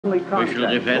We shall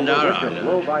defend our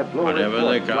island, whatever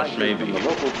the cost may be. We shall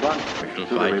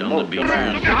fight on the beaches. We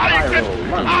shall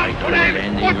fight on the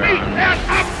landing grounds.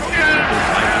 We shall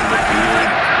fight in the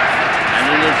field and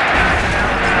in the sky.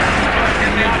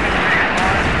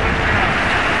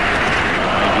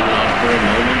 I do not for a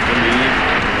moment believe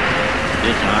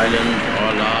this island or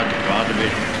a large part of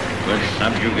it was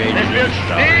subjugated and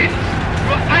starved.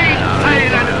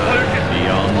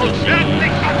 Beyond the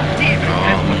seas,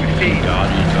 armed and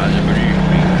guarded by the British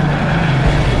people.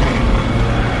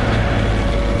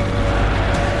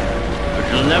 We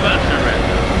shall never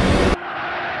surrender.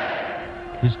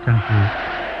 This country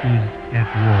is at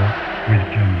war with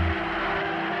Germany.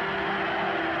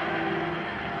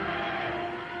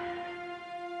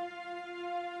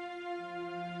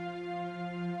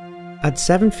 At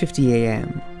 7:50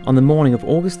 a.m. on the morning of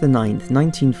August the 9th,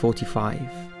 1945,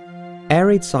 air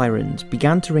raid sirens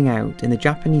began to ring out in the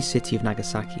Japanese city of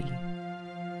Nagasaki.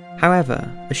 However,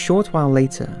 a short while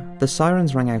later, the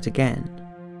sirens rang out again,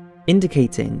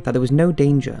 indicating that there was no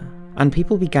danger and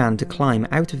people began to climb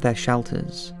out of their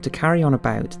shelters to carry on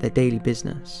about their daily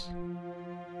business.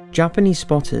 Japanese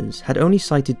spotters had only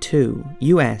sighted 2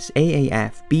 US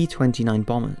AAF B-29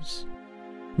 bombers,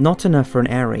 not enough for an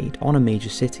air raid on a major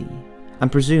city,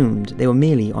 and presumed they were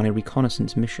merely on a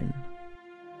reconnaissance mission.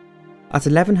 At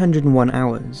 1101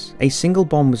 hours, a single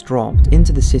bomb was dropped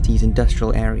into the city's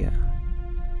industrial area.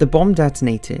 The bomb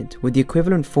detonated with the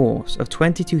equivalent force of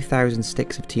 22,000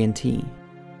 sticks of TNT,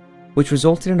 which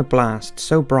resulted in a blast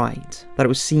so bright that it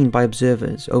was seen by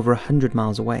observers over 100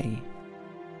 miles away.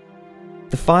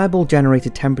 The fireball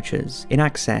generated temperatures in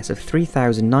excess of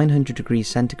 3,900 degrees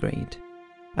centigrade,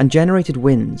 and generated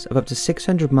winds of up to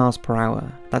 600 miles per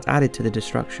hour that added to the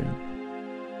destruction.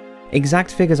 Exact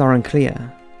figures are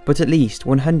unclear, but at least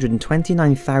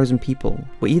 129,000 people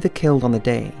were either killed on the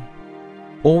day,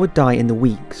 or would die in the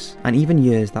weeks and even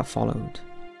years that followed.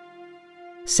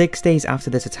 6 days after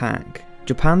this attack,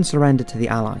 Japan surrendered to the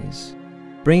Allies,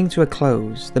 bringing to a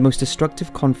close the most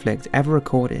destructive conflict ever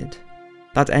recorded,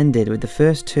 that ended with the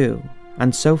first 2,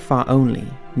 and so far only,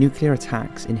 nuclear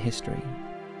attacks in history.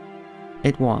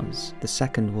 It was the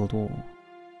Second World War.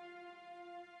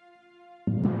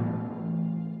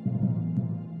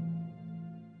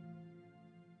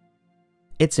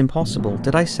 It's impossible to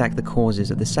dissect the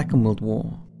causes of the Second World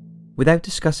War without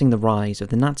discussing the rise of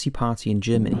the Nazi Party in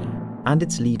Germany and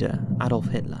its leader, Adolf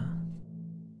Hitler.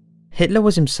 Hitler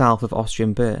was himself of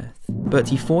Austrian birth, but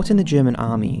he fought in the German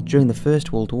army during the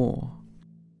First World War.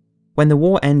 When the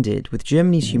war ended with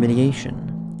Germany's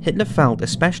humiliation, Hitler felt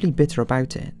especially bitter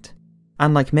about it,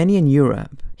 and like many in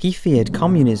Europe, he feared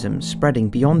communism spreading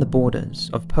beyond the borders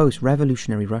of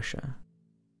post-revolutionary Russia.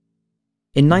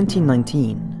 In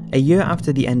 1919, a year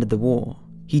after the end of the war,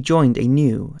 he joined a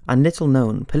new and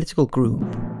little-known political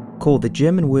group called the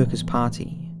German Workers'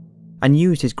 Party, and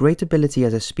used his great ability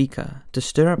as a speaker to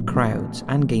stir up crowds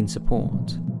and gain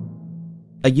support.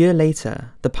 A year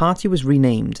later, the party was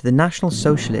renamed the National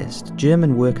Socialist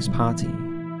German Workers' Party,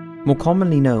 more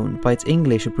commonly known by its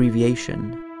English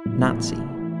abbreviation, Nazi.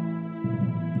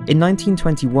 In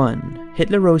 1921,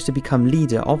 Hitler rose to become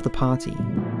leader of the party,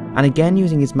 and again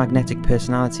using his magnetic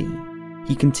personality,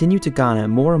 he continued to garner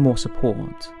more and more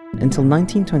support, until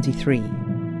 1923,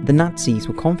 the Nazis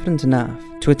were confident enough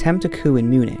to attempt a coup in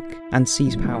Munich and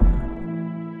seize power.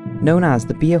 Known as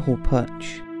the Beer Hall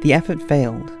Putsch, the effort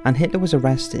failed and Hitler was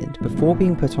arrested before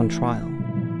being put on trial,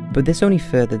 but this only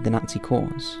furthered the Nazi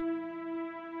cause.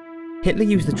 Hitler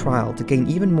used the trial to gain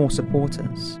even more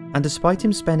supporters, and despite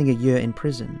him spending a year in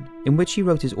prison, in which he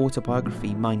wrote his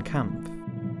autobiography Mein Kampf,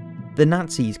 the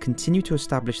Nazis continued to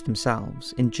establish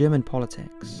themselves in German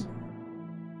politics.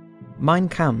 Mein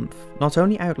Kampf not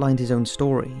only outlined his own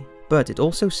story, but it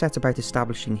also set about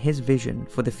establishing his vision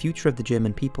for the future of the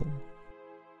German people,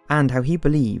 and how he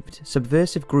believed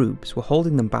subversive groups were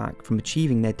holding them back from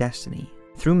achieving their destiny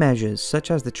through measures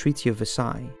such as the Treaty of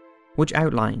Versailles, which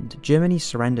outlined Germany's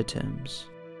surrender terms.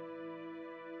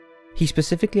 He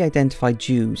specifically identified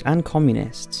Jews and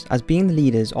communists as being the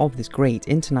leaders of this great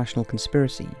international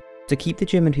conspiracy to keep the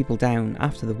German people down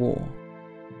after the war,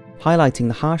 highlighting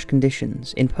the harsh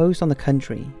conditions imposed on the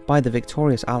country by the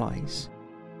victorious Allies,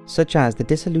 such as the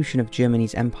dissolution of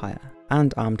Germany's empire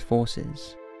and armed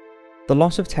forces, the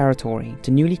loss of territory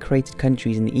to newly created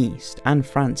countries in the east and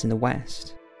France in the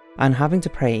west, and having to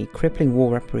pay crippling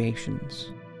war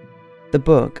reparations. The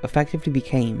book effectively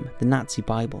became the Nazi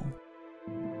Bible.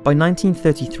 By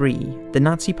 1933, the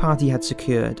Nazi Party had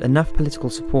secured enough political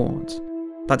support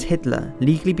that Hitler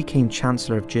legally became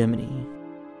Chancellor of Germany.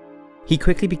 He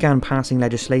quickly began passing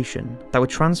legislation that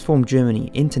would transform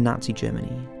Germany into Nazi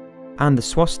Germany, and the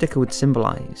swastika would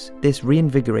symbolise this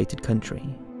reinvigorated country.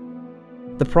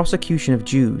 The prosecution of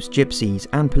Jews, gypsies,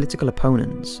 and political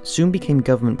opponents soon became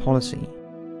government policy,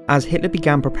 as Hitler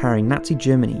began preparing Nazi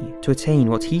Germany to attain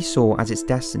what he saw as its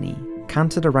destiny,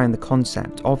 cantered around the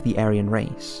concept of the Aryan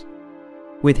race,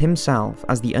 with himself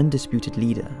as the undisputed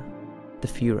leader, the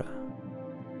Führer.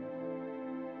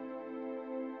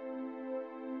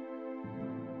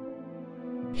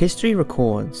 History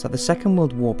records that the Second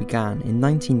World War began in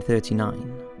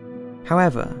 1939.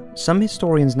 However, some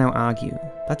historians now argue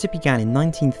that it began in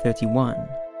 1931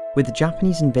 with the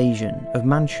Japanese invasion of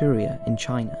Manchuria in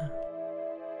China.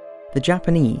 The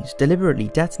Japanese deliberately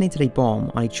detonated a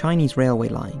bomb on a Chinese railway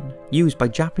line used by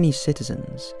Japanese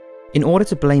citizens in order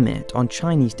to blame it on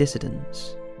Chinese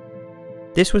dissidents.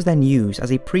 This was then used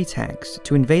as a pretext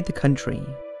to invade the country,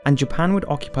 and Japan would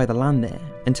occupy the land there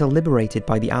until liberated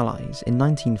by the Allies in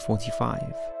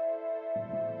 1945.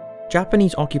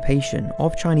 Japanese occupation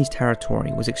of Chinese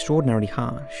territory was extraordinarily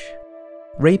harsh.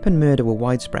 Rape and murder were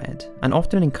widespread and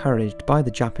often encouraged by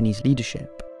the Japanese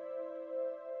leadership.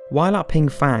 While at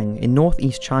Pingfang in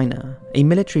northeast China, a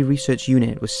military research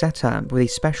unit was set up with a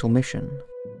special mission.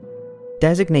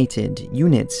 Designated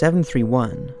Unit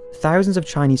 731, thousands of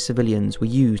Chinese civilians were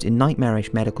used in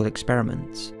nightmarish medical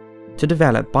experiments to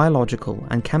develop biological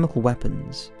and chemical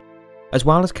weapons, as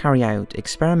well as carry out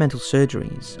experimental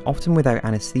surgeries, often without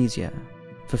anesthesia,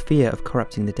 for fear of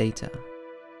corrupting the data.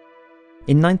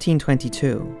 In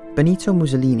 1922, Benito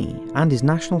Mussolini and his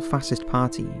National Fascist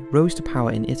Party rose to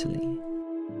power in Italy.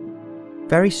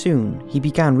 Very soon, he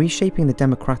began reshaping the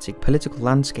democratic political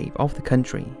landscape of the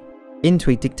country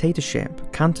into a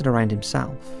dictatorship cantered around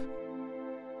himself.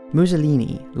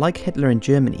 Mussolini, like Hitler in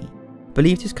Germany,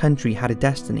 believed his country had a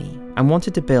destiny and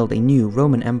wanted to build a new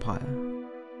Roman Empire,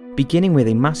 beginning with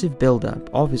a massive build-up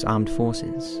of his armed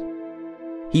forces.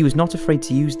 He was not afraid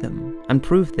to use them, and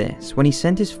proved this when he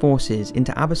sent his forces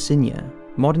into Abyssinia,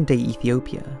 modern-day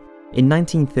Ethiopia, in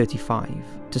 1935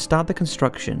 to start the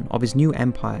construction of his new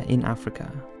empire in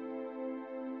Africa.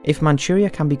 If Manchuria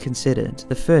can be considered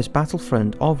the first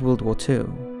battlefront of World War II,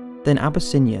 then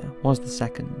Abyssinia was the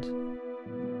second.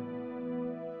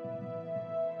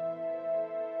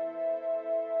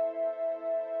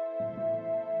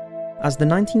 As the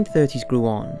 1930s grew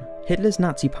on, Hitler's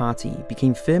Nazi Party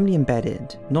became firmly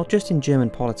embedded not just in German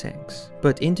politics,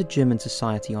 but into German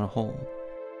society on a whole.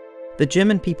 The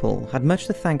German people had much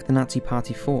to thank the Nazi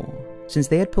Party for, since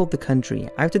they had pulled the country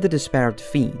out of the despair of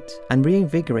defeat and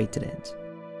reinvigorated it,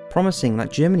 promising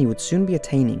that Germany would soon be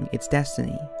attaining its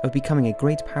destiny of becoming a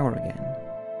great power again.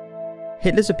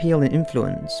 Hitler's appeal and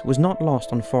influence was not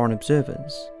lost on foreign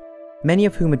observers, many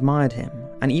of whom admired him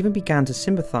and even began to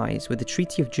sympathise with the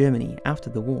Treaty of Germany after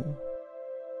the war.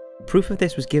 Proof of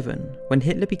this was given when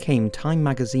Hitler became Time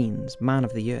magazine's Man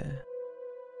of the Year.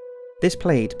 This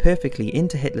played perfectly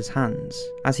into Hitler's hands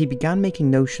as he began making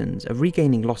notions of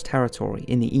regaining lost territory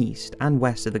in the east and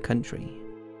west of the country.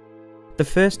 The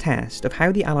first test of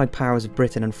how the Allied powers of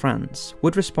Britain and France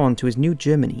would respond to his new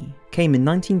Germany came in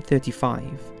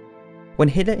 1935, when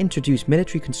Hitler introduced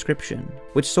military conscription,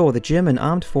 which saw the German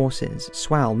armed forces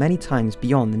swell many times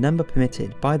beyond the number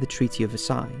permitted by the Treaty of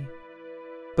Versailles.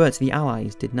 But the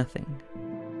Allies did nothing.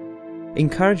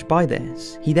 Encouraged by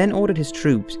this, he then ordered his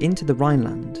troops into the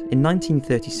Rhineland in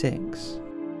 1936.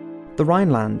 The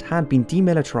Rhineland had been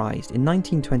demilitarized in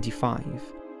 1925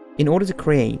 in order to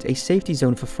create a safety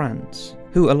zone for France,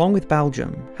 who, along with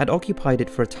Belgium, had occupied it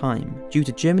for a time due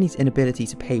to Germany's inability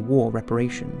to pay war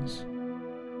reparations.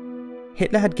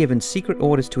 Hitler had given secret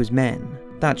orders to his men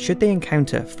that should they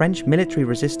encounter French military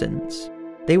resistance,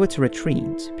 they were to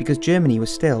retreat because Germany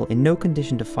was still in no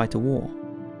condition to fight a war.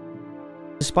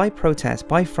 Despite protests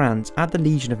by France at the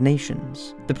Legion of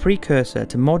Nations, the precursor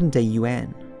to modern-day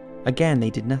UN, again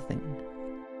they did nothing.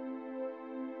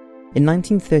 In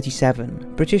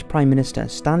 1937, British Prime Minister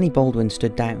Stanley Baldwin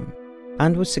stood down,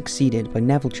 and was succeeded by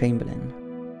Neville Chamberlain.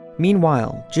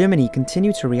 Meanwhile, Germany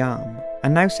continued to rearm,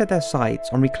 and now set their sights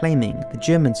on reclaiming the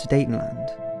German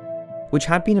Sudetenland, which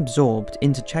had been absorbed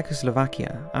into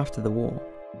Czechoslovakia after the war.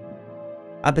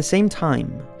 At the same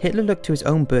time, Hitler looked to his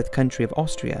own birth country of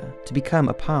Austria to become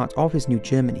a part of his new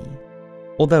Germany,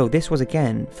 although this was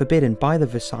again forbidden by the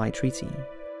Versailles Treaty.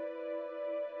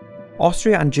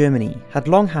 Austria and Germany had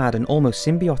long had an almost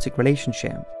symbiotic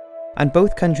relationship, and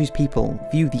both countries' people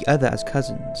viewed the other as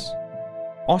cousins.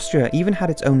 Austria even had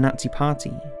its own Nazi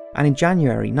party, and in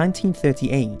January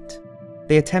 1938,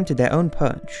 they attempted their own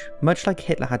putsch, much like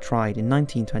Hitler had tried in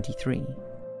 1923.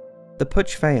 The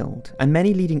putsch failed, and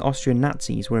many leading Austrian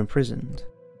Nazis were imprisoned.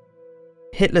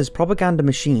 Hitler's propaganda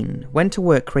machine went to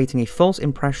work creating a false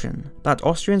impression that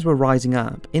Austrians were rising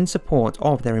up in support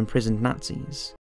of their imprisoned Nazis.